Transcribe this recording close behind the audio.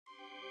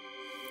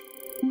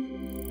Well,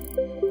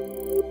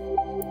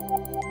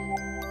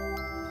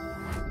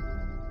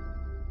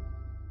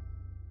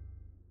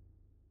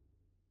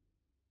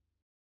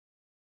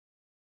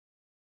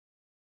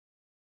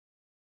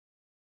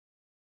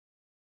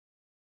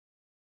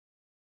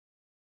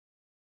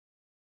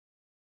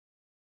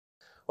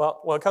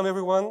 welcome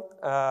everyone.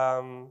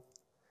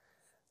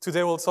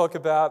 Today we'll talk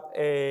about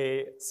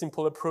a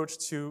simple approach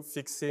to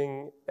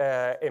fixing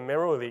a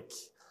memory leak.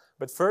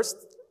 But first,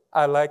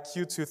 I'd like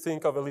you to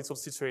think of a little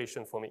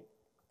situation for me.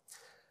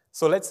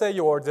 So let's say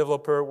you're a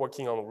developer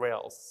working on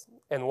Rails,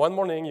 and one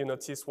morning you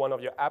notice one of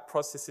your app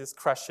processes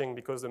crashing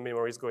because the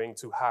memory is going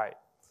too high.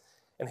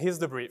 And here's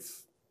the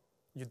brief.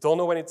 You don't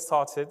know when it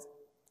started,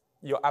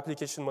 your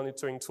application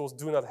monitoring tools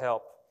do not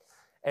help,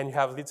 and you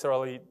have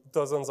literally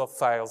dozens of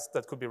files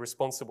that could be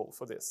responsible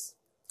for this.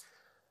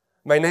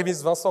 My name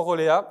is Vincent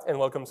Rolea, and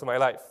welcome to my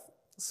life.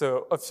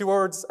 So a few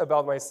words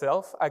about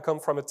myself. I come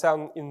from a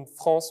town in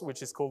France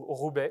which is called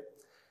Roubaix.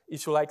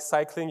 If you like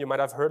cycling, you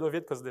might have heard of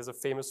it because there's a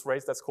famous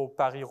race that's called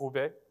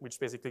Paris-Roubaix, which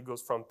basically goes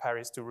from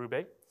Paris to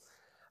Roubaix.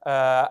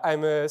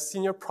 I'm a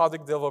senior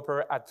product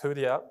developer at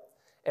Podia,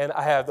 and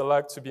I have the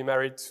luck to be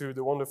married to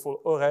the wonderful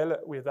Aurel,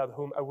 without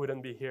whom I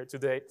wouldn't be here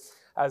today,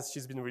 as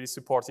she's been really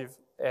supportive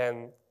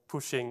and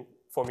pushing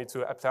for me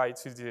to apply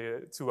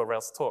to a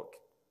Rails talk.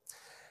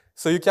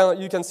 So you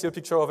can see a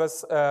picture of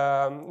us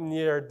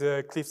near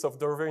the cliffs of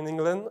Dover in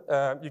England.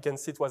 You can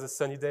see it was a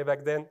sunny day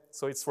back then,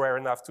 so it's rare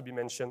enough to be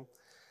mentioned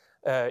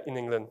in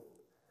England.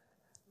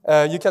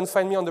 You can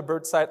find me on the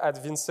bird side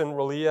at Vincent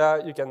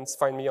Rolea. You can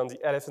find me on the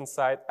elephant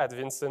side at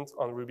Vincent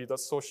on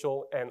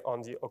ruby.social, and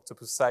on the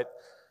octopus side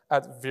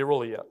at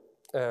Virolea.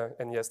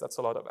 And yes, that's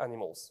a lot of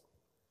animals.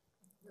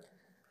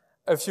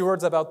 A few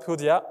words about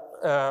Podia.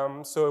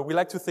 So we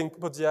like to think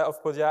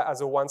of Podia as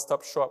a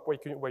one-stop shop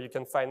where you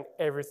can find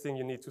everything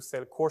you need to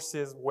sell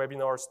courses,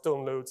 webinars,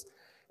 downloads,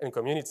 and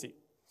community.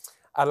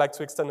 I'd like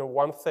to extend a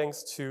warm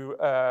thanks to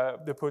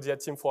the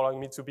Podia team for allowing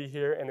me to be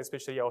here, and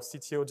especially our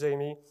CTO,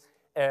 Jamie,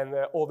 and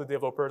all the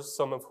developers,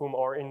 some of whom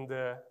are in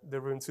the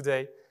room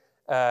today,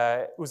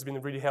 who's been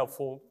really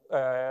helpful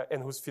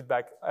and whose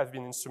feedback has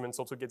been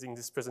instrumental to getting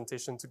this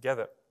presentation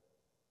together.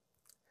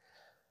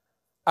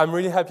 I'm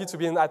really happy to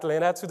be in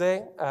Atlanta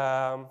today.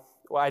 Well,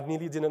 I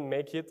nearly didn't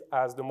make it,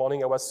 as the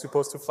morning I was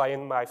supposed to fly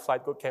in, my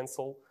flight got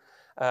canceled.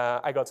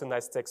 I got a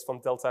nice text from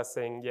Delta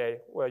saying, yeah,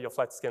 well, your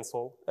flight's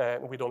canceled,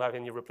 and we don't have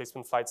any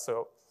replacement flights,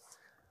 so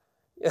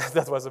yeah,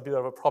 that was a bit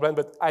of a problem,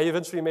 but I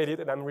eventually made it,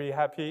 and I'm really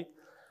happy.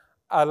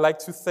 I'd like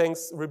to thank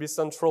Ruby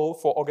Central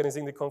for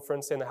organizing the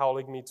conference and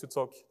allowing me to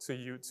talk to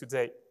you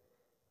today.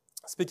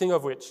 Speaking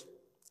of which,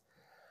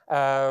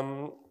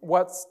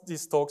 what's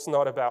this talk's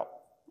not about?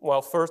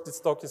 Well, first, this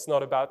talk is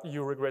not about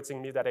you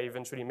regretting me that I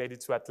eventually made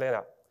it to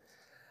Atlanta.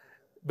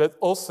 But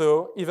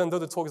also, even though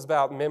the talk is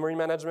about memory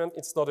management,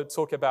 it's not a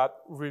talk about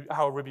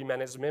how Ruby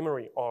manages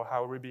memory or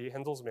how Ruby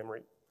handles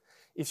memory.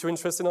 If you're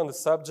interested on the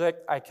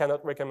subject, I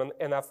cannot recommend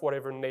enough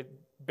whatever Nate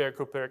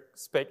Berkoper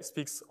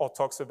speaks or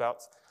talks about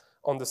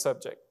on the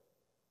subject.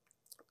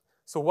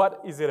 So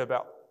what is it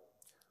about?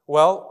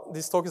 Well,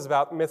 this talk is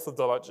about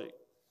methodology.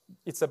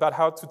 It's about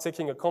how to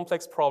taking a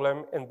complex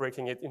problem and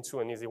breaking it into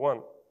an easy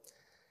one.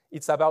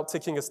 It's about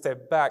taking a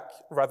step back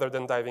rather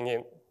than diving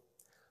in.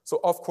 So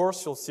of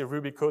course, you'll see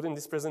Ruby code in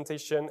this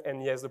presentation,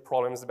 and yes, the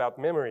problem is about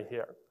memory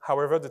here.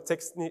 However, the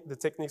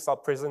techniques are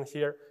present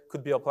here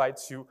could be applied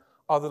to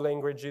other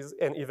languages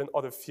and even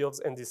other fields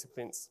and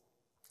disciplines.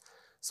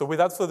 So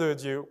without further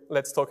ado,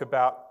 let's talk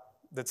about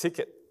the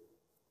ticket.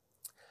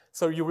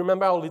 So you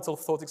remember our little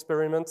thought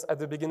experiment at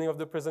the beginning of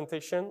the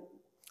presentation?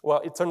 Well,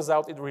 it turns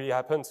out it really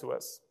happened to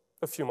us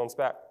a few months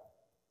back.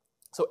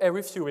 So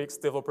every few weeks,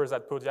 developers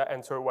at Podia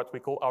enter what we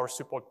call our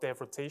support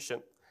dev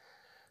rotation.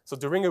 So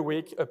during a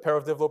week, a pair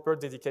of developers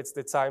dedicates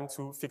their time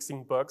to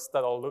fixing bugs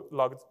that are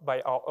logged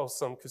by our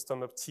awesome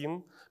custom up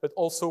team, but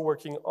also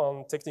working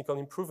on technical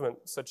improvement,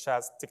 such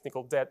as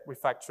technical debt,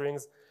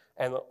 refactorings,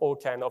 and all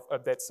kinds of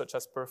updates, such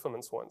as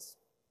performance ones.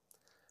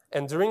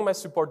 And during my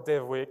support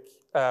dev week,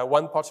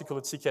 one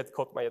particular ticket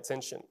caught my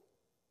attention.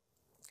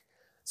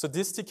 So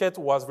this ticket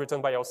was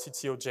written by our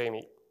CTO,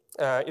 Jamie.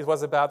 It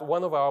was about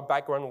one of our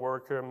background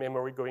worker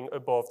memory going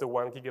above the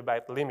 1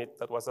 GB limit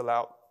that was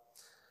allowed.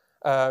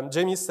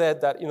 Jamie said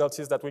that he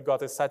noticed that we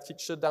got a sidekick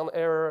shutdown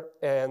error,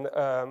 and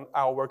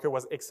our worker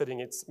was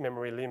exceeding its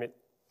memory limit.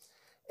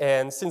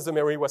 And since the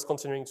memory was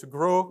continuing to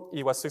grow,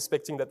 he was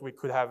suspecting that we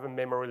could have a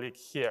memory leak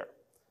here.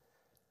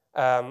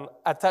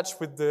 Attached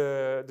with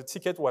the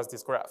ticket was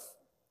this graph.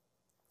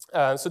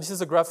 So this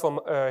is a graph from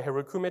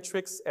Heroku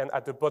metrics, and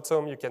at the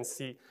bottom you can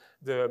see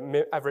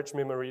the average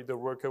memory the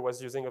worker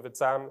was using over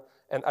time,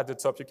 and at the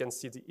top you can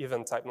see the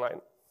event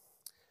timeline.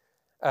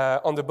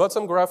 On the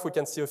bottom graph, we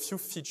can see a few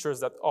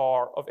features that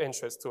are of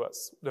interest to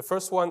us. The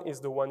first one is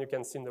the one you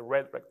can see in the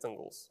red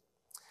rectangles.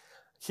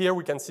 Here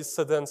we can see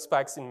sudden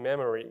spikes in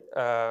memory.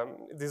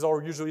 These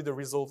are usually the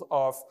result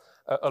of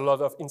a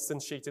lot of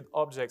instantiated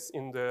objects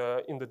in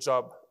the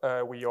job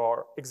we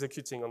are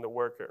executing on the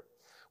worker.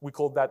 We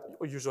call that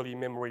usually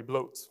memory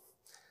bloat.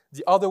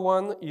 The other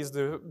one is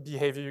the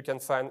behavior you can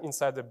find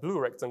inside the blue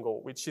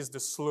rectangle, which is the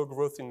slow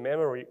growth in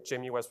memory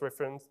Jamie was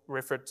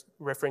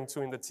referring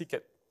to in the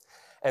ticket.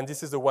 And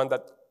this is the one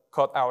that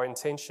caught our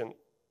attention,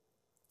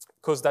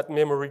 because that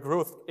memory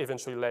growth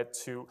eventually led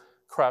to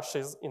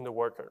crashes in the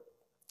worker.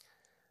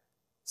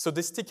 So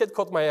this ticket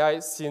caught my eye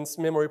since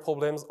memory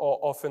problems are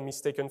often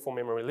mistaken for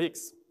memory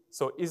leaks.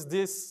 So is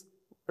this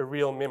a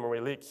real memory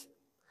leak?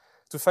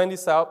 To find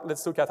this out,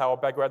 let's look at our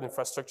background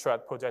infrastructure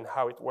at Podia and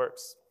how it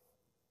works.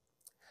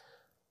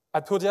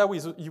 At Podia,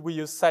 we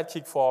use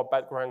Sidekick for our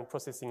background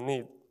processing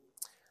need.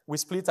 We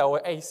split our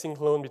async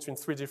load between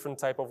 3 different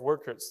types of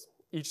workers.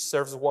 Each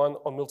serves one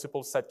or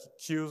multiple Sidekick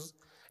queues,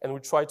 and we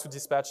try to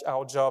dispatch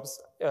our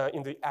jobs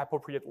in the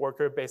appropriate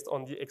worker based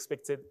on the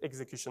expected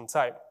execution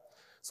time.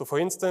 So for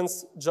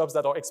instance, jobs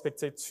that are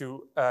expected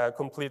to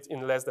complete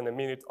in less than a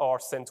minute are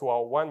sent to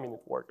our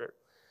 1-minute worker.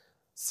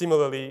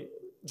 Similarly,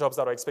 jobs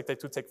that are expected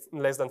to take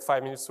less than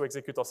 5 minutes to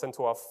execute are sent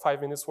to our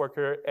 5-minute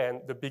worker,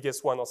 and the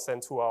biggest one are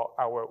sent to our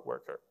hour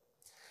worker.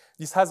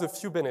 This has a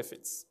few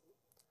benefits.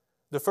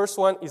 The first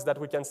one is that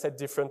we can set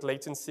different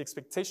latency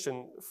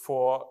expectation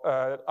for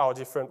our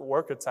different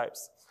worker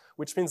types,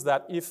 which means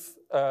that if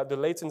the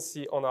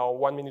latency on our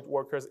 1-minute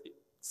workers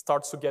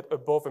starts to get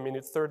above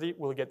 1:30,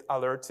 we'll get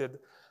alerted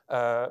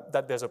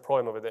that there's a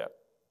problem over there.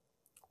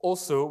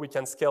 Also, we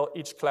can scale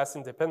each class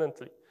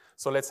independently.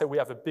 So let's say we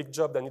have a big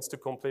job that needs to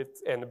complete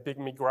and a big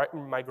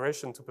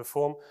migration to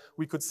perform.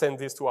 We could send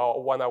this to our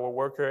 1-hour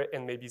worker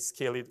and maybe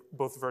scale it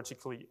both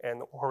vertically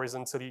and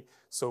horizontally,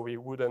 so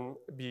it wouldn't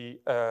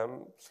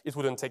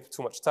take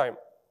too much time.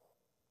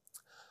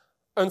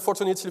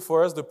 Unfortunately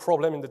for us, the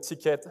problem in the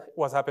ticket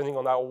was happening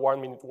on our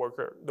 1-minute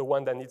worker, the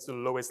one that needs the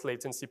lowest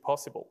latency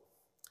possible.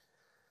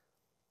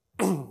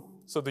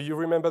 So do you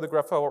remember the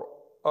graph?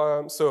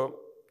 So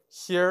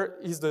here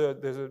is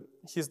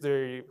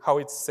how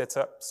it's set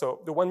up.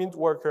 So the 1-minute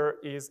worker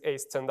is a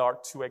standard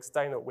 2x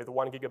dyno with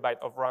 1 GB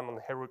of RAM on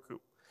Heroku.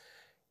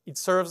 It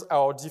serves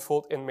our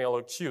default and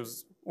mailer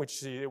queues,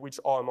 which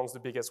are amongst the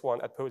biggest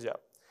one at Podia.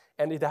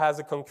 And it has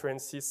a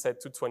concurrency set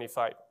to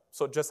 25.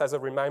 So just as a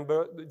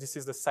reminder, this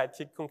is the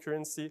Sidekick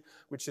concurrency,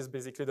 which is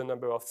basically the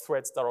number of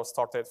threads that are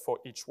started for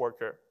each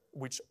worker,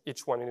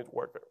 each 1-minute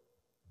worker.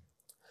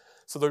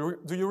 So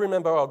do you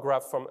remember our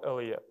graph from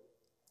earlier?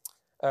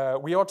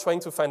 We are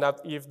trying to find out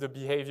if the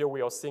behavior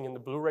we are seeing in the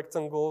blue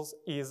rectangles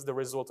is the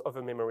result of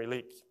a memory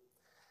leak.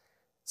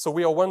 So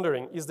we are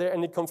wondering, is there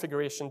any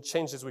configuration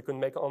changes we can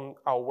make on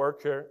our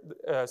worker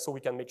so we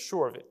can make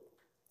sure of it?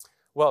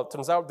 Well, it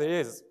turns out there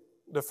is.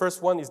 The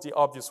first one is the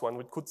obvious one.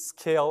 We could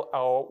scale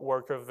our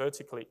worker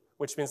vertically,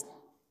 which means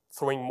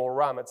throwing more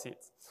RAM at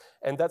it.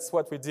 And that's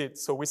what we did.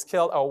 So we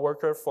scaled our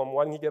worker from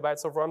 1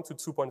 GB of RAM to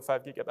 2.5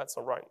 GB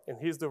of RAM. And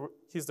here's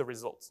the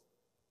result.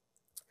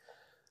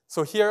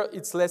 So here,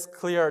 it's less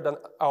clear than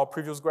our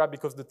previous graph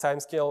because the time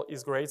scale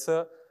is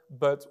greater,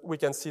 but we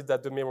can see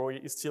that the memory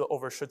is still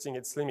overshooting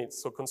its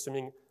limits, so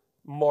consuming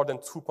more than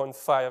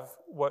 2.5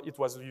 what it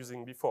was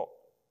using before.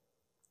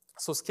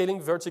 So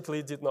scaling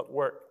vertically did not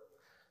work.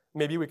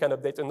 Maybe we can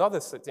update another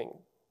setting.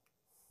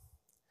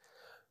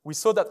 We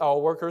saw that our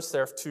workers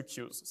serve 2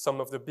 queues, some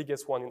of the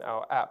biggest one in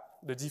our app,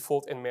 the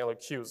default and mailer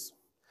queues.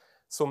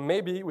 So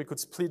maybe we could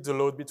split the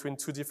load between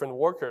 2 different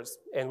workers,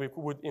 and we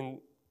would,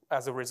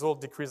 as a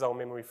result, decrease our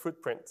memory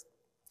footprint.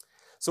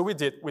 So we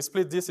did. We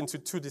split this into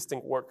 2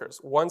 distinct workers,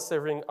 one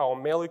serving our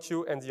mailer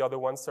queue and the other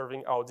one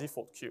serving our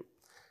default queue.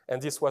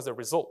 And this was the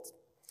result.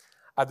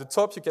 At the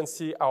top, you can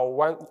see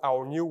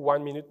our new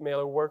 1-minute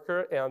mailer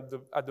worker, and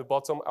at the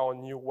bottom, our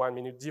new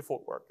 1-minute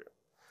default worker.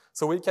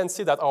 So we can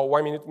see that our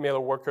 1-minute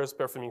mailer worker is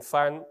performing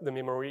fine. The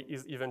memory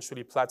is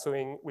eventually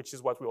plateauing, which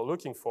is what we were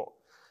looking for.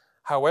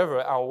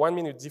 However, our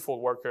 1-minute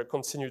default worker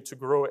continued to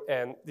grow,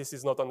 and this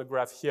is not on the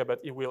graph here, but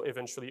it will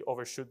eventually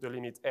overshoot the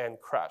limit and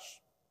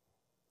crash.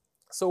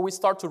 So we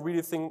start to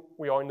really think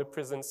we are in the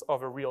presence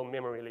of a real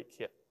memory leak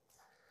here.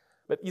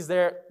 But is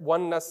there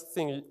one last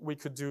thing we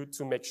could do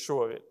to make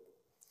sure of it?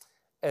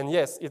 And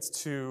yes, it's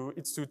to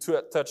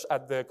touch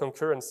at the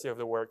concurrency of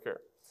the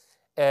worker.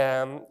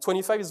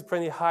 25 is a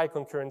pretty high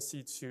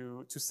concurrency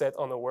to set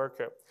on a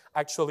worker.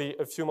 Actually,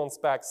 a few months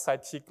back,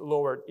 Sidekick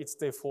lowered its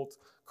default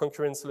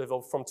concurrency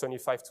level from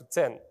 25 to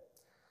 10.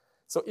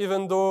 So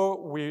even though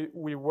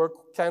we were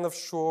kind of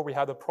sure we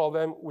had a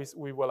problem,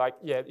 we were like,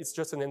 yeah, it's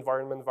just an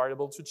environment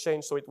variable to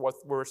change, so it was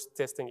worth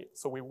testing it.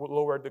 So we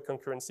lowered the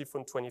concurrency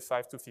from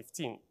 25 to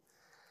 15.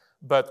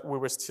 But we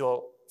were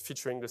still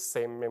featuring the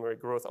same memory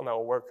growth on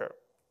our worker.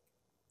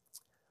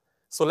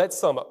 So let's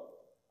sum up.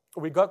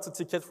 We got the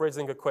ticket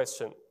raising a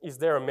question. Is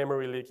there a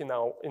memory leak in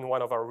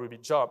one of our Ruby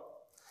jobs?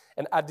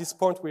 And at this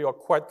point, we are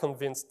quite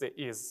convinced there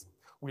is.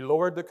 We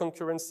lowered the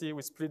concurrency,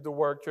 we split the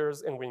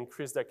workers, and we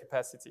increased their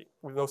capacity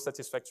with no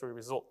satisfactory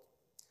result.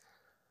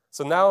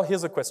 So now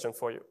here's a question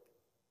for you.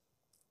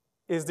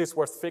 Is this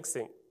worth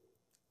fixing?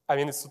 I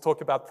mean, it's to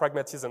talk about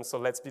pragmatism, so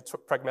let's be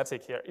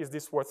pragmatic here. Is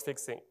this worth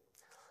fixing?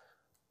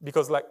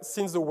 Because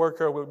since the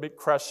worker will be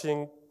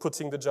crashing,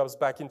 putting the jobs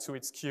back into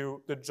its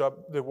queue,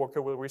 the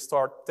worker will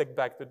restart, take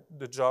back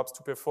the jobs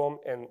to perform,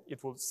 and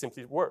it will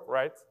simply work,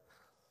 right?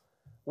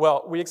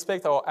 Well, we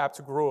expect our app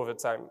to grow over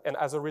time, and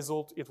as a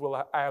result, it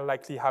will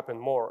likely happen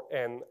more.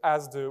 And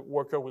as the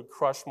worker will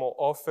crash more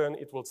often,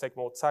 it will take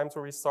more time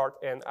to restart,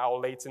 and our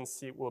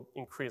latency will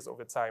increase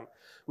over time,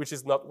 which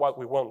is not what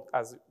we want.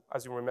 As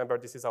you remember,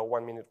 this is our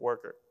 1-minute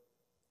worker.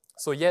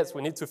 So yes,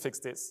 we need to fix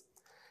this.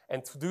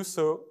 And to do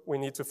so, we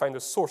need to find the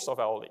source of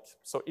our leak.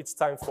 So it's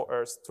time for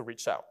us to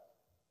reach out.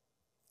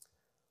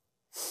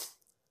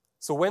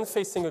 So when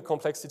facing a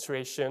complex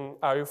situation,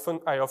 I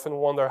often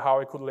wonder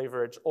how I could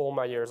leverage all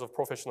my years of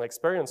professional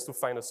experience to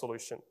find a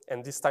solution.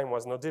 And this time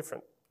was no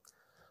different.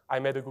 I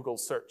made a Google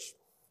search.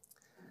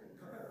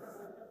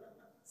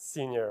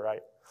 Senior,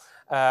 right?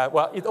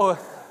 Well,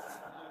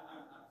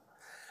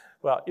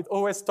 it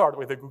always starts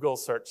with a Google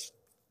search.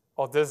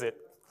 Or does it?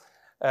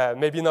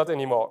 Maybe not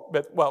anymore.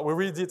 But, well, we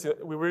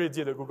really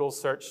did a Google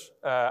search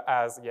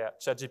as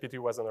ChatGPT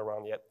wasn't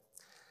around yet.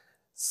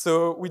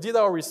 So we did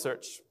our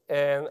research,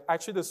 and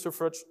actually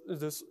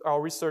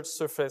our research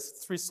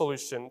surfaced 3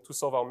 solutions to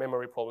solve our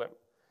memory problem.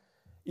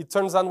 It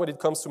turns out when it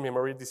comes to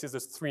memory, this is the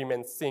 3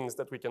 main things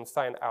that we can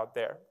find out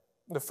there.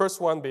 The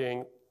first one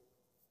being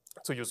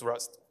to use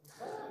Rust.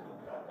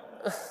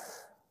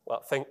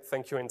 Well,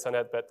 thank you,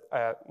 Internet, but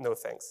no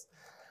thanks.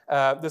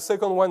 The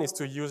second one is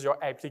to use your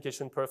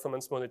application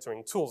performance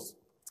monitoring tools.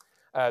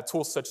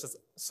 Tools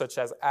such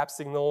as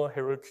AppSignal,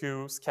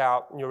 Heroku,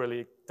 Scout,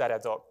 Neuralink,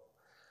 Datadog.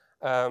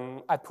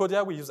 At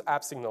Podia, we use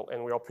AppSignal,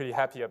 and we are pretty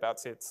happy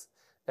about it.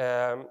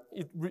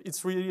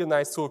 It's really a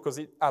nice tool because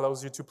it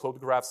allows you to plot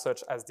graphs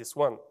such as this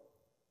one.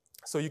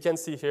 So you can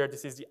see here,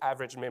 this is the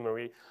average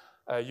memory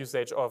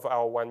usage of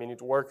our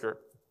 1-minute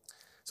worker.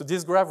 So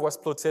this graph was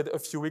plotted a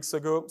few weeks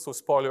ago, so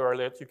spoiler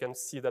alert, you can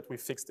see that we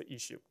fixed the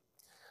issue.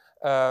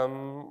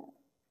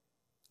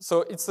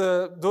 So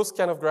those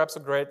kind of graphs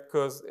are great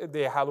because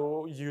they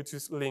allow you to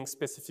link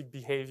specific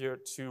behavior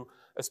to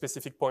a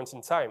specific point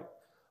in time.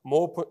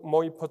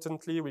 More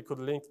importantly, we could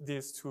link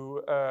this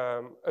to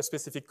a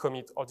specific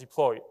commit or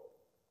deploy.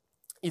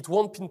 It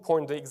won't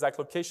pinpoint the exact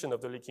location of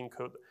the leaking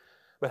code,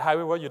 but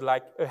however, you'd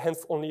like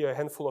only a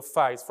handful of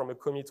files from a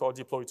commit or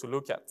deploy to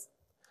look at.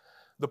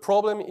 The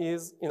problem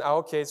is, in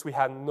our case, we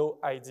had no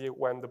idea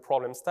when the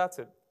problem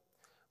started.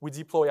 We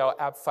deploy our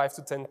app 5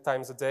 to 10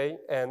 times a day,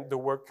 and the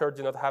worker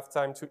did not have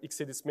time to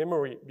exceed its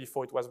memory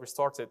before it was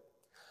restarted.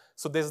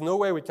 So there's no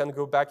way we can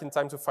go back in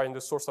time to find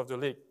the source of the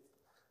leak.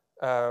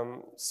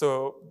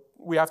 So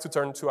we have to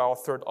turn to our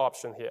third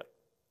option here,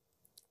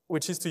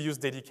 which is to use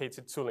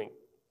dedicated tooling.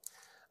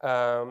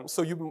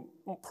 So you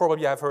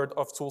probably have heard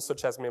of tools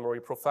such as Memory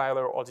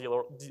Profiler or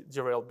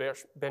derail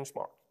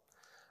benchmark.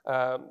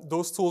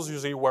 Those tools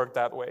usually work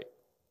that way.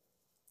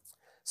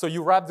 So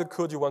you wrap the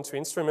code you want to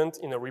instrument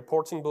in a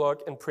reporting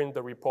block and print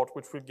the report,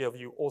 which will give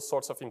you all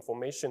sorts of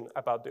information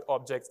about the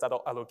objects that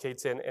are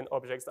allocated and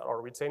objects that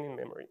are retained in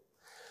memory.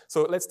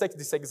 So let's take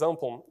this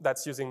example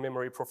that's using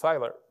Memory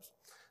Profiler.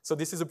 So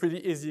this is a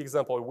pretty easy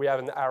example. We have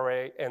an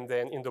array, and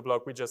then in the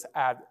block, we just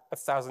add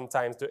 1,000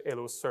 times the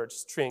hello search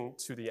string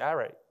to the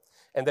array,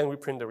 and then we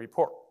print the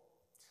report.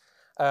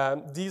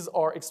 These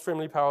are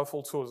extremely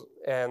powerful tools,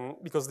 and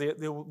because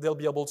they'll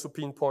be able to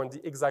pinpoint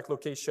the exact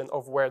location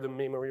of where the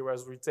memory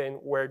was retained,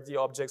 where the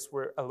objects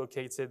were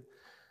allocated,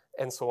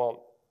 and so on.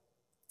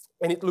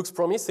 And it looks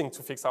promising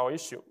to fix our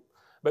issue.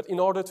 But in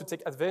order to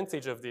take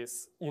advantage of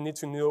this, you need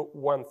to know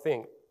one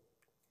thing.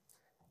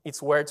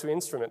 It's where to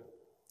instrument.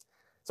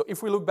 So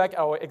if we look back at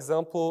our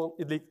example,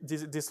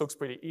 this looks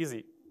pretty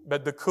easy.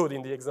 But the code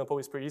in the example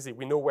is pretty easy.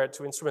 We know where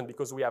to instrument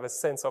because we have a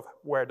sense of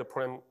where the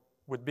problem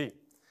would be.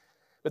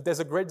 But there's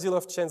a great deal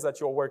of chance that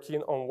you're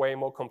working on way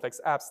more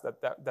complex apps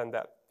than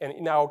that. And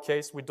in our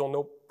case, we don't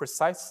know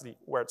precisely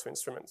where to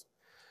instrument.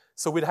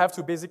 So we'd have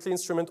to basically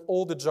instrument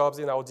all the jobs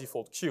in our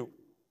default queue.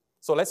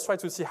 So let's try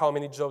to see how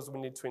many jobs we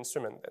need to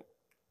instrument then.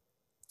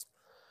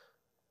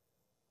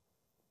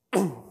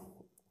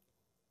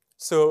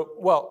 So,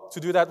 well, to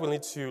do that, we'll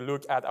need to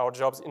look at our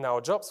jobs in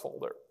our jobs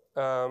folder.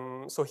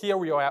 So here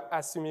we are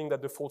assuming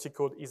that the faulty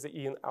code is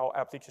in our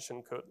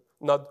application code,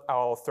 not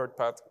our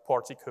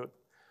third-party code.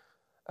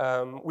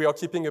 We are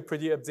keeping a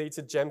pretty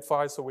updated gem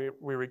file, so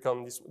we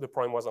reckon the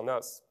problem was on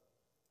us.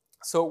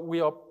 So we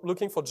are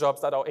looking for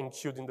jobs that are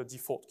enqueued in the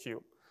default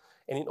queue.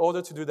 And in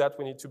order to do that,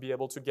 we need to be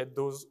able to get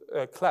those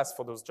class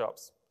for those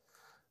jobs.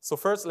 So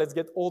first, let's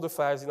get all the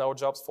files in our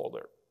jobs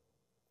folder.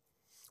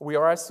 We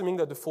are assuming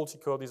that the faulty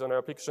code is on our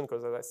application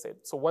code, as I said.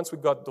 So once we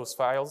got those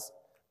files,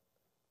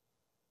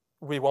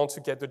 we want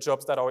to get the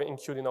jobs that are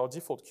enqueued in our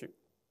default queue.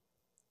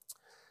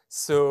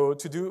 So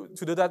to do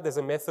that, there's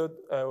a method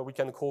we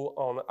can call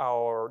on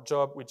our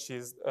job, which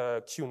is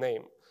queue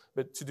name.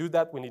 But to do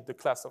that, we need the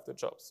class of the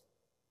jobs.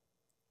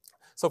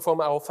 So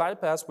from our file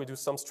path, we do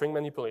some string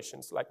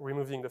manipulations, like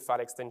removing the file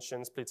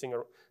extension,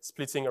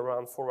 splitting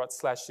around forward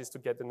slashes to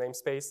get the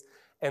namespace,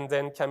 and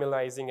then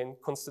caramelizing and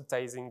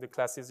constantizing the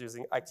classes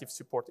using active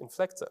support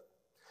inflector.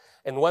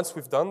 And once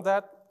we've done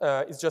that,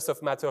 it's just a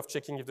matter of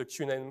checking if the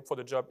queue name for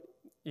the job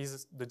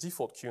is the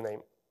default queue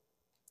name.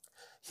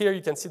 Here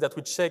you can see that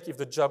we check if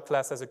the job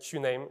class has a queue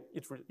name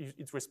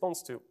it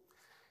responds to.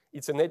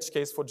 It's an edge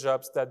case for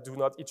jobs that do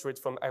not iterate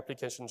from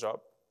application job.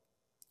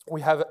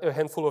 We have a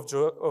handful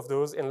of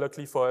those, and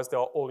luckily for us, they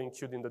are all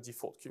queued in the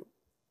default queue.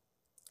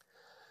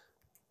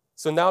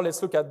 So now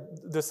let's look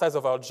at the size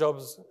of our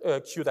jobs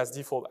queued as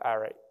default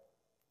array.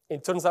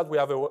 It turns out we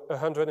have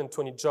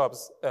 120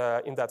 jobs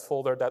in that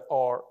folder that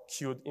are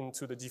queued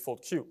into the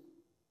default queue.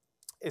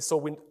 And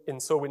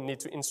so we need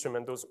to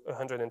instrument those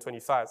 120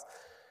 files,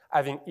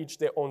 having each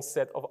their own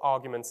set of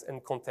arguments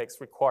and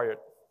context required.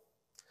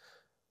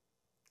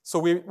 So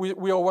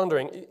we are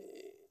wondering,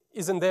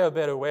 isn't there a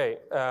better way?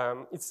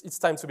 It's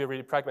time to be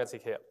really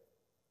pragmatic here.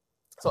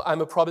 So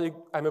I'm a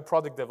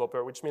product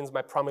developer, which means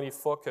my primary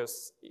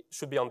focus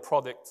should be on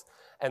product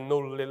and no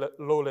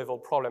low-level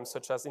problems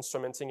such as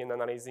instrumenting and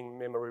analyzing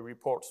memory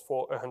reports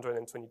for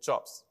 120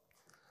 jobs.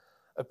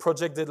 A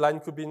project deadline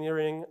could be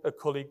nearing, a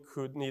colleague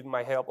could need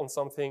my help on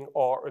something,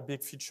 or a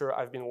big feature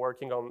I've been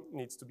working on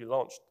needs to be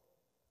launched.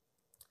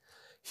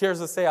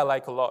 Here's a say I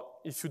like a lot.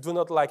 If you do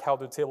not like how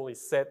the table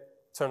is set,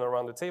 turn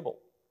around the table.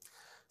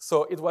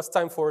 So it was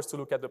time for us to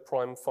look at the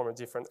problem from a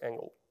different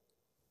angle.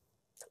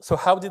 So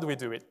how did we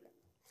do it?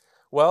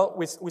 Well,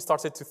 we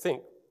started to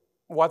think,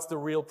 what's the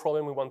real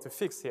problem we want to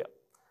fix here?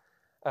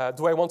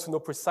 Do I want to know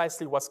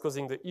precisely what's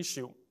causing the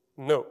issue?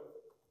 No.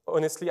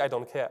 Honestly, I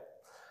don't care.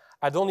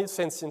 I don't need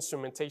fancy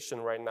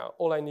instrumentation right now.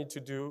 All I need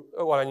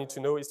to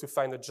know is to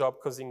find a job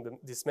causing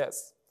this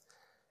mess.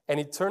 And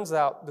it turns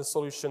out the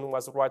solution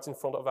was right in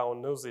front of our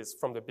noses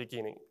from the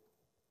beginning.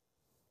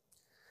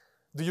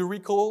 Do you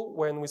recall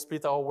when we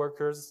split our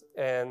workers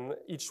and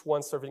each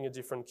one serving a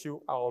different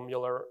queue, our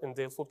Miller and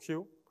default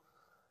queue?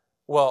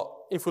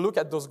 Well, if we look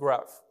at those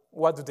graphs,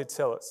 what do they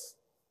tell us?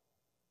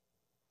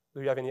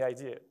 Do you have any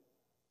idea?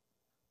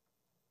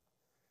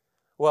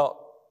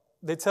 Well,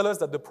 they tell us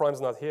that the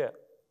problem's not here.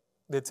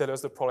 They tell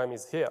us the problem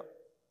is here.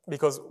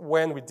 Because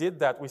when we did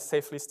that, we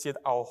safely steered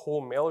our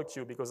whole mailer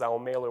queue because our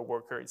mailer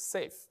worker is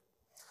safe.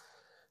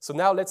 So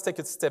now let's take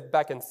a step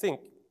back and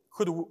think,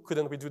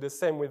 couldn't we do the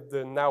same with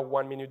the now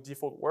 1 minute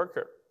default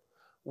worker?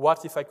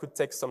 What if I could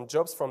take some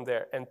jobs from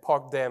there and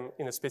park them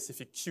in a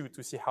specific queue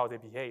to see how they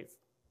behave?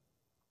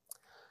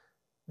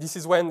 This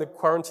is when the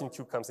quarantine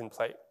queue comes in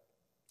play.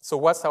 So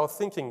what's our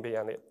thinking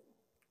behind it?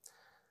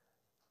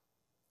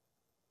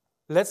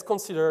 Let's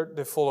consider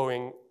the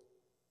following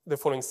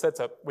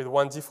setup with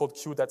one default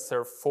queue that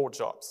serves 4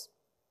 jobs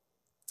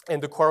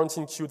and the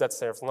quarantine queue that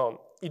serves none.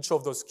 Each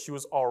of those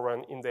queues are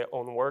run in their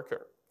own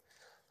worker.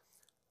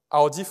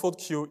 Our default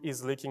queue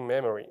is leaking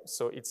memory,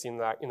 so it's in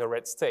a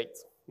red state.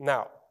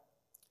 Now,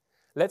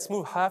 let's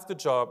move half the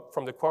job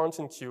from the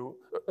quarantine queue,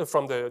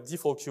 from the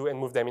default queue and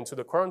move them into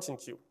the quarantine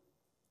queue.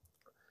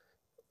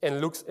 And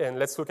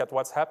let's look at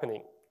what's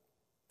happening.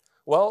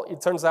 Well,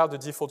 it turns out the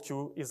default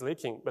queue is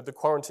leaking, but the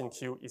quarantine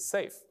queue is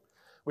safe,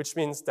 which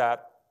means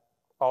that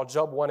our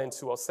job 1 and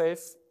 2 are safe,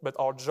 but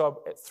our job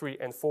 3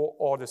 and 4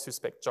 are the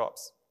suspect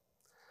jobs.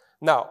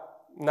 Now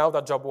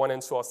that job 1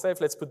 and 2 are safe,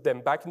 let's put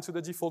them back into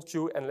the default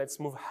queue and let's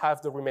move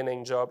half the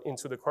remaining job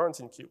into the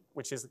quarantine queue,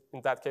 which is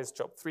in that case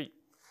job 3.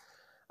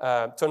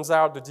 Turns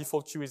out the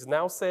default queue is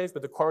now safe,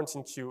 but the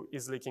quarantine queue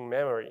is leaking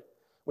memory,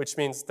 which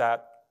means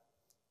that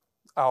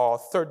our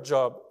 3rd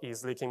job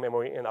is leaking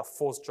memory and our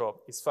 4th job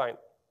is fine.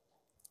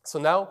 So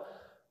now,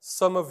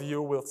 some of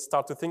you will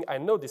start to think, I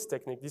know this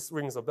technique, this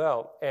rings a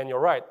bell, and you're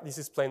right, this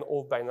is plain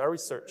old binary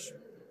search.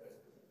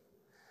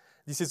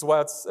 This is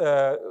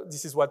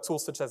what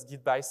tools such as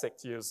Git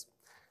bisect use.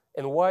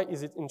 And why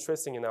is it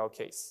interesting in our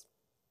case?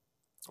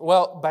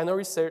 Well,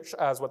 binary search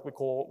has what we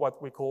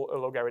call a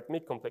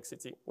logarithmic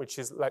complexity, which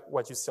is like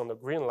what you see on the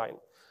green line,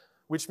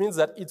 which means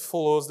that it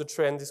follows the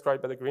trend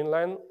described by the green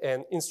line,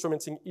 and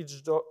instrumenting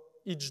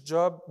each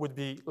job would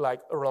be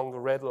like along the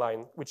red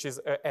line, which is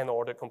an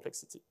n-order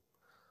complexity.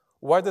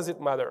 Why does it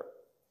matter?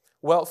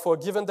 Well, for a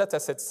given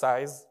dataset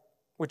size,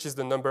 which is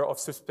the number of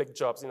suspect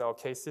jobs in our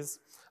cases,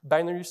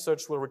 binary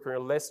search will require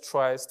less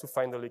tries to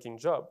find the leaking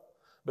job.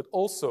 But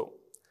also,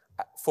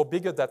 for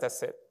bigger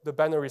dataset, the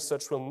binary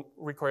search will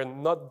require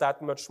not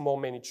that much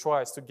many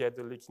tries to get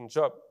the leaking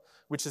job,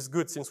 which is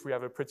good since we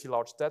have a pretty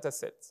large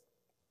dataset.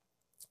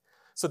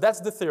 So that's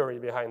the theory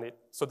behind it.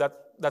 So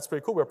that's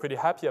pretty cool. We're pretty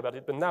happy about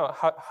it. But now,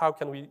 how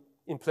can we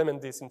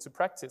implement this into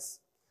practice?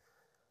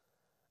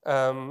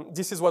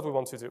 This is what we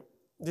want to do.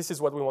 This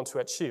is what we want to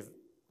achieve.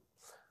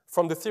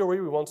 From the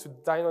theory, we want to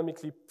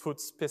dynamically put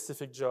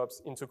specific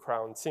jobs into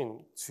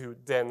quarantine to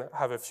then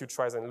have a few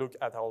tries and look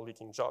at our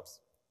leaking jobs.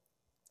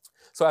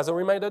 So as a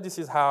reminder, this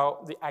is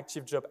how the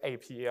Active Job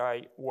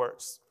API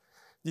works.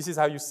 This is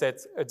how you set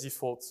a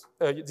default.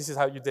 This is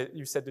how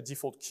you set the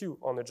default queue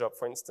on a job,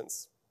 for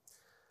instance.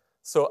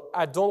 So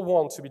I don't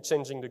want to be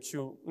changing the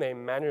queue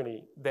name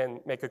manually,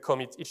 then make a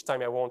commit each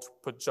time I want to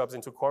put jobs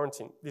into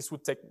quarantine. This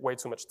would take way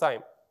too much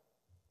time.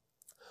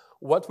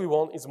 What we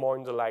want is more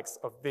in the likes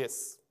of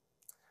this.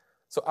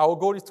 So our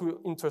goal is to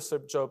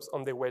intercept jobs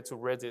on their way to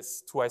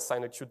Redis to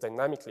assign a queue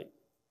dynamically,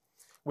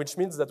 which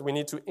means that we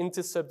need to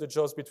intercept the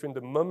jobs between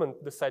the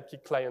moment the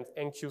Sidekick client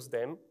enqueues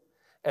them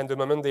and the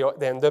moment they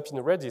end up in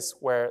Redis,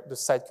 where the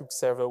Sidekick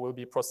server will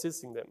be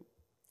processing them.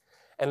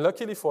 And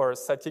luckily for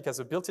us, Sidekick has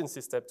a built-in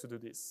system to do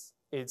this.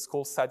 It's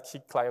called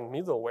Sidekick Client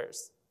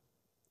Middlewares.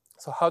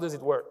 So how does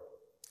it work?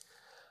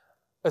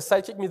 A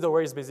sidekick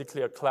middleware is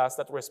basically a class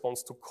that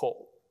responds to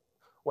call.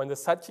 When the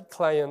sidekick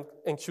client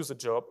enqueues a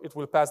job, it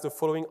will pass the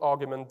following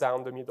argument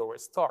down the middleware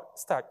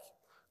stack: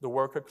 the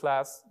worker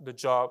class, the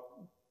job,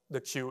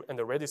 the queue, and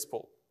the Redis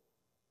pool.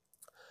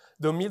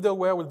 The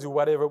middleware will do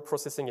whatever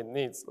processing it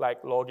needs, like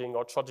logging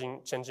or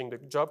changing the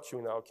job queue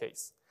in our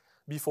case,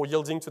 before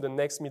yielding to the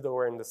next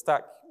middleware in the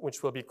stack,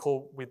 which will be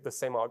called with the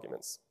same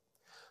arguments.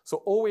 So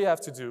all we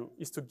have to do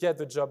is to get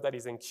the job that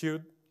is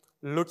enqueued,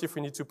 look if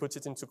we need to put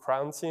it into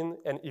quarantine,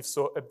 and if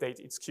so, update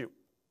its queue.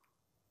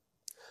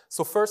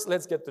 So first,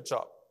 let's get the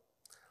job.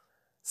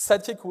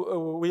 Sidekick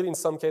will,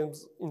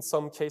 in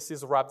some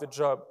cases, wrap the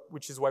job,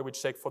 which is why we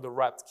check for the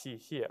wrapped key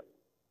here.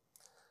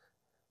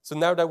 So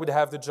now that we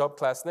have the job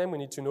class name, we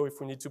need to know if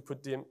we need to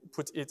put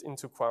it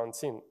into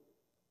quarantine.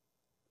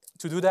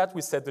 To do that,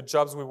 we set the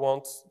jobs we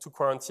want to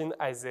quarantine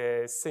as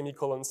a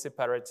semicolon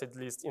separated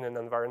list in an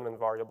environment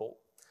variable.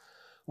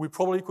 We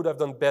probably could have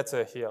done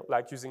better here,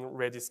 like using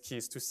Redis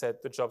keys to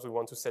set the jobs we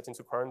want to set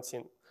into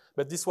quarantine.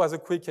 But this was a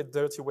quick and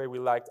dirty way we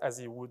liked, as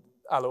it would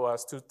allow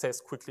us to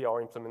test quickly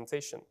our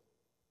implementation.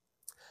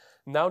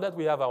 Now that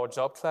we have our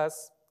job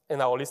class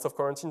and our list of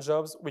quarantine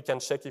jobs, we can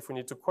check if we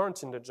need to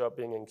quarantine the job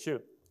being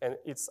enqueued. And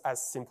it's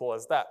as simple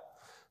as that.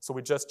 So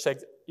we just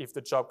checked if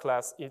the job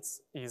class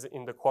is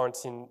in the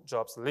quarantine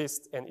jobs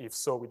list, and if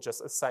so, we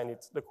just assign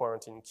it the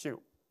quarantine queue.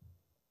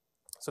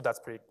 So that's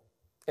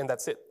and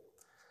that's it.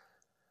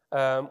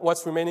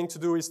 What's remaining to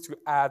do is to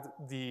add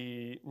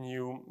the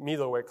new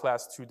middleware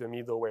class to the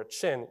middleware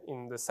chain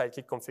in the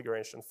sidekick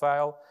configuration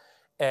file.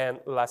 And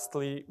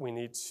lastly, we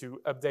need to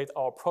update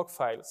our proc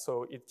file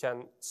so it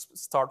can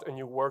start a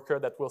new worker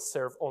that will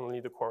serve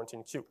only the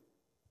quarantine queue,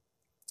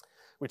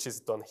 which is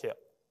done here.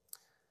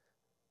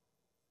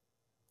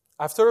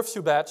 After a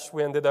few batch,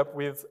 we ended up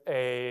with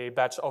a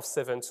batch of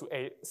 7,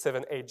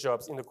 8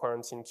 jobs in the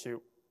quarantine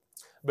queue.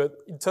 But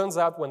it turns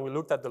out when we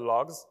looked at the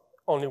logs,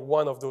 only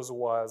one of those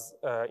was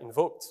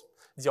invoked.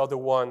 The other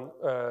one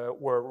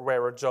were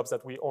rarer jobs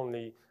that we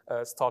only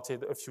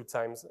started a few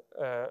times.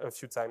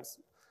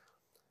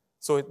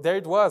 So there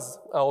it was,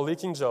 our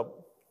leaking job.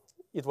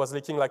 It was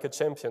leaking like a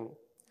champion.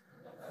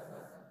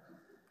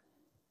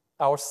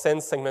 Our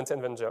send segment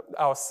event job.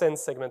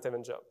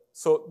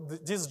 So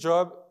this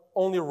job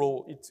only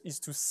role is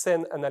to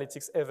send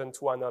analytics event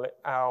to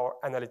our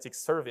analytics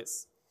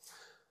service.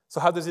 So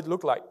how does it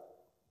look like?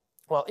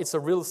 Well, it's a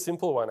real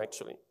simple one,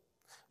 actually.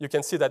 You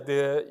can see that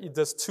it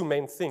does two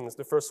main things.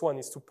 The first one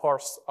is to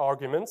parse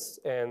arguments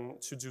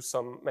and to do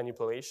some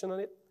manipulation on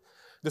it.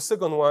 The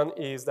second one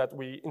is that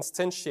we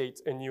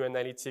instantiate a new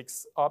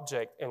analytics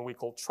object and we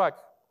call track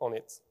on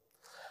it.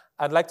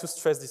 I'd like to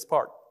stress this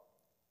part.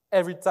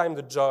 Every time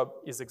the job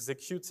is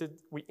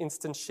executed, we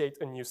instantiate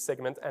a new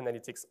segment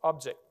analytics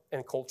object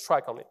and call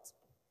track on it.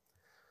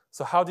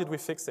 So how did we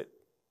fix it?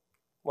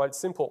 Well, it's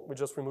simple. We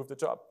just remove the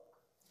job.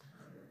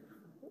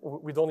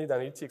 We don't need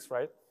analytics,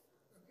 right?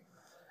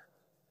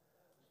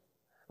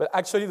 But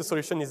actually, the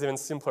solution is even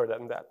simpler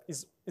than that.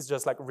 It's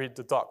just like read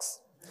the docs.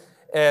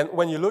 And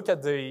when you look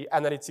at the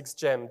analytics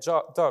gem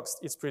docs,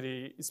 it's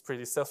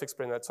pretty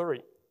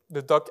self-explanatory.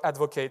 The doc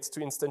advocates to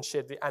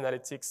instantiate the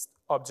analytics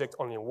object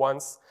only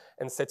once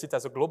and set it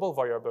as a global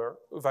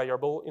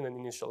variable in an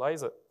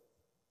initializer.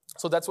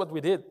 So that's what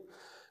we did.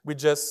 We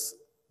just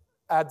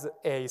add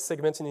a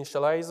segment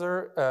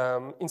initializer,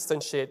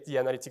 instantiate the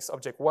analytics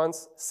object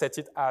once, set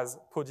it as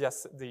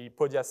the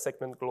Podia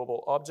segment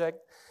global object,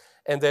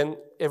 and then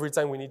every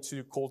time we need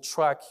to call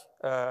track,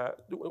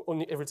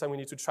 every time we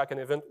need to track an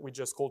event, we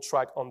just call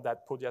track on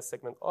that Podia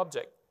segment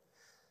object.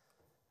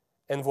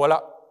 And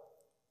voila.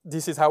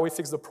 This is how we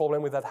fix the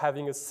problem without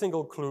having a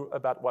single clue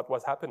about what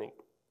was happening.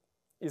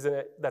 Isn't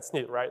it? That's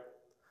neat, right?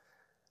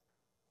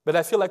 But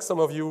I feel like some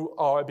of you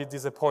are a bit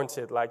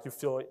disappointed, like you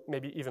feel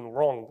maybe even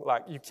wrong,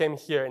 like you came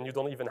here and you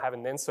don't even have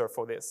an answer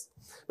for this.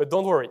 But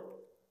don't worry.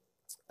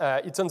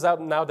 It turns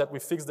out now that we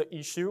fixed the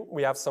issue,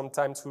 we have some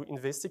time to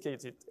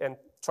investigate it and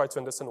try to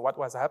understand what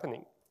was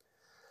happening.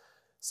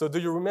 So do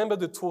you remember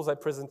the tools I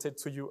presented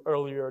to you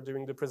earlier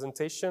during the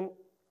presentation?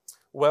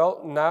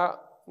 Well,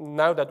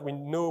 now that we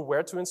know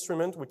where to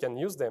instrument, we can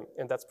use them,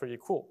 and that's pretty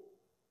cool.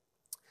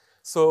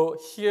 So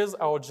here's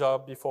our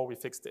job before we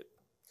fixed it.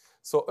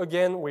 So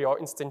again, we are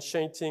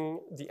instantiating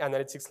the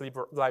analytics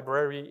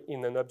library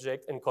in an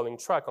object and calling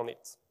track on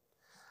it.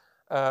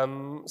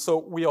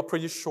 So we are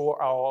pretty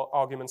sure our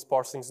arguments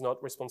parsing is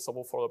not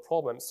responsible for the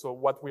problem. So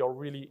what we are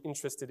really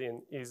interested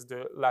in is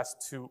the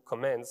last two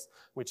commands,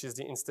 which is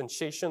the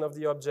instantiation of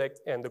the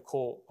object and the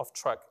call of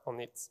track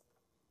on it.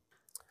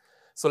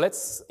 So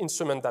let's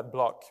instrument that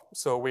block.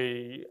 So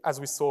as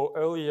we saw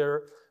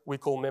earlier, we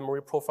call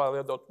memory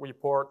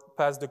profiler.report,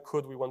 pass the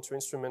code we want to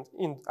instrument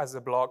in as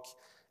a block,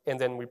 and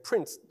then we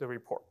print the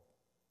report.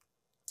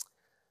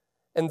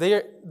 And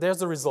there's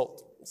the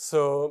result.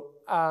 So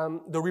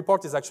the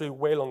report is actually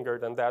way longer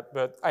than that,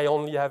 but I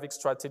only have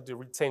extracted the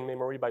retained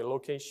memory by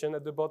location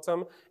at the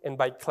bottom and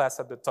by class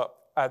at the top,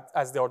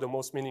 as they are the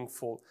most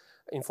meaningful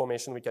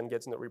information we can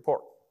get in the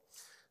report.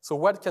 So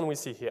what can we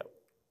see here?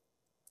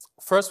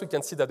 First, we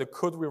can see that the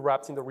code we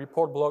wrapped in the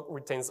report block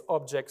retains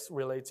objects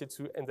related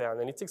to the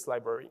analytics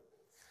library.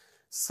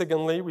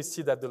 Secondly, we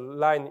see that the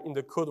line in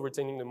the code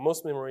retaining the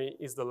most memory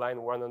is the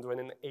line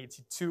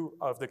 182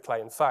 of the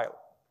client file.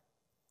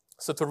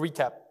 So to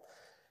recap,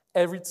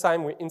 every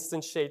time we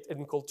instantiate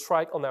and call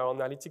track on our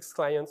analytics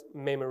client,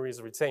 memory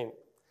is retained.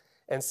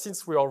 And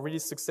since we're a really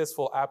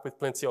successful app with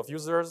plenty of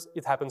users,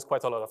 it happens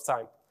quite a lot of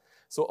time.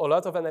 So a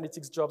lot of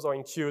analytics jobs are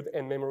in queued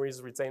and memory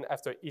is retained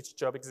after each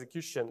job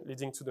execution,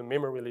 leading to the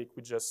memory leak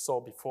we just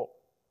saw before.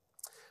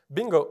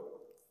 Bingo.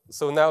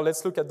 So now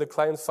let's look at the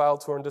client file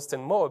to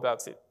understand more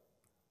about it.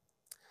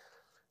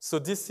 So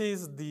this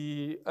is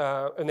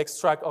an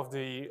extract of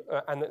the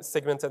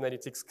segment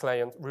analytics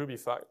client Ruby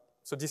file.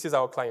 So this is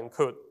our client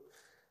code.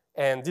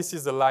 And this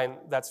is the line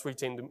that's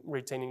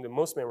retaining the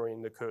most memory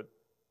in the code.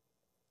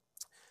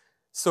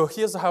 So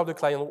here's how the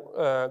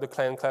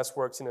client class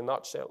works in a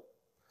nutshell.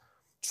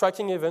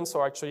 Tracking events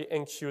are actually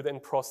enqueued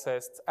and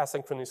processed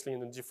asynchronously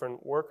in a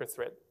different worker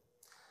thread.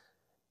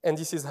 And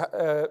this is,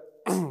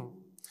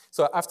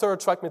 so after a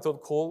track method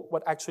call,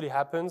 what actually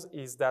happens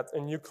is that a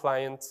new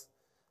client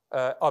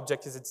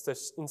object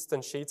is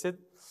instantiated,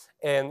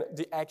 and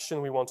the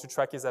action we want to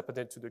track is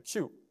appended to the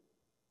queue.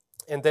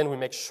 And then we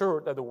make sure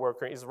that the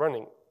worker is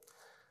running.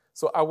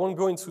 So I won't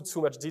go into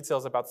too much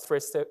details about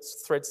thread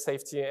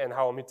safety and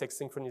how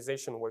mutex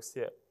synchronization works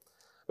here.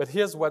 But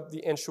here's what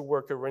the ensure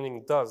worker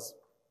running does.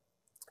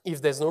 If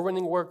there's no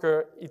running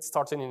worker, it's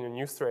started in a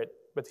new thread.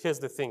 But here's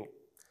the thing.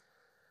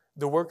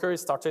 The worker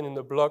is started in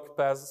the block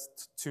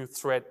passed to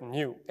thread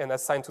new and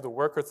assigned to the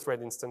worker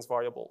thread instance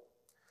variable.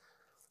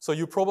 So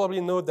you probably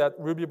know that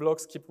Ruby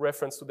blocks keep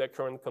reference to their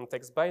current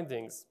context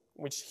bindings,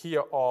 which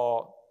here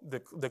are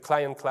the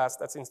client class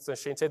that's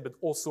instantiated, but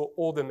also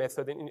all the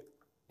method and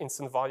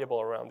instant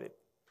variable around it.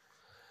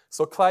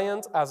 So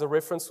client has a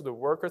reference to the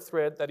worker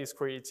thread that is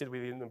created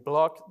within the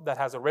block that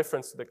has a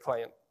reference to the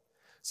client.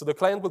 So the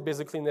client will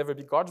basically never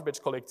be garbage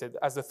collected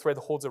as the thread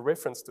holds a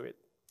reference to it,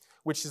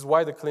 which is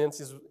why the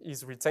client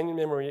is retaining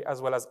memory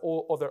as well as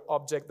all other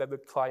objects that the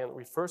client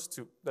refers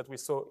to that we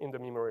saw in the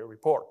memory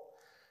report.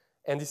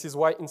 And this is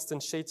why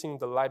instantiating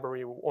the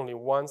library only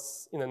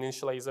once in an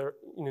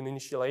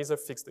initializer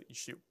fixed the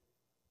issue.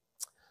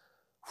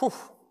 Whew.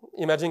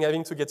 Imagine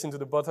having to get into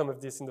the bottom of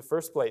this in the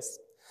first place.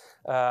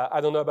 I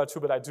don't know about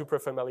you, but I do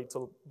prefer my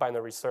little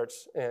binary search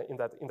in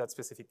that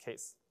specific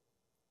case.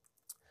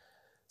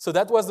 So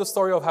that was the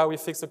story of how we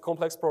fixed a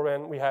complex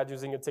problem we had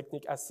using a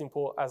technique as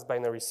simple as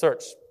binary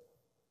search.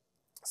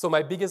 So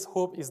my biggest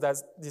hope is that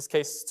this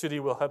case study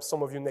will help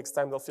some of you next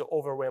time they'll feel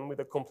overwhelmed with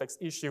a complex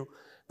issue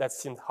that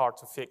seemed hard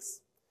to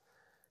fix.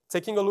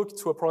 Taking a look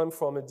to a problem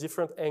from a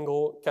different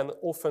angle can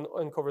often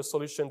uncover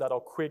solutions that are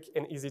quick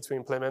and easy to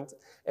implement,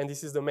 and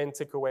this is the main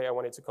takeaway I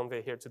wanted to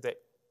convey here today.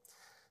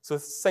 So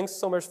thanks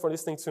so much for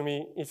listening to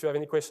me. If you have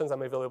any questions,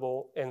 I'm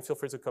available, and feel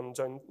free to come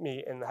join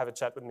me and have a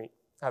chat with me.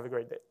 Have a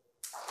great day.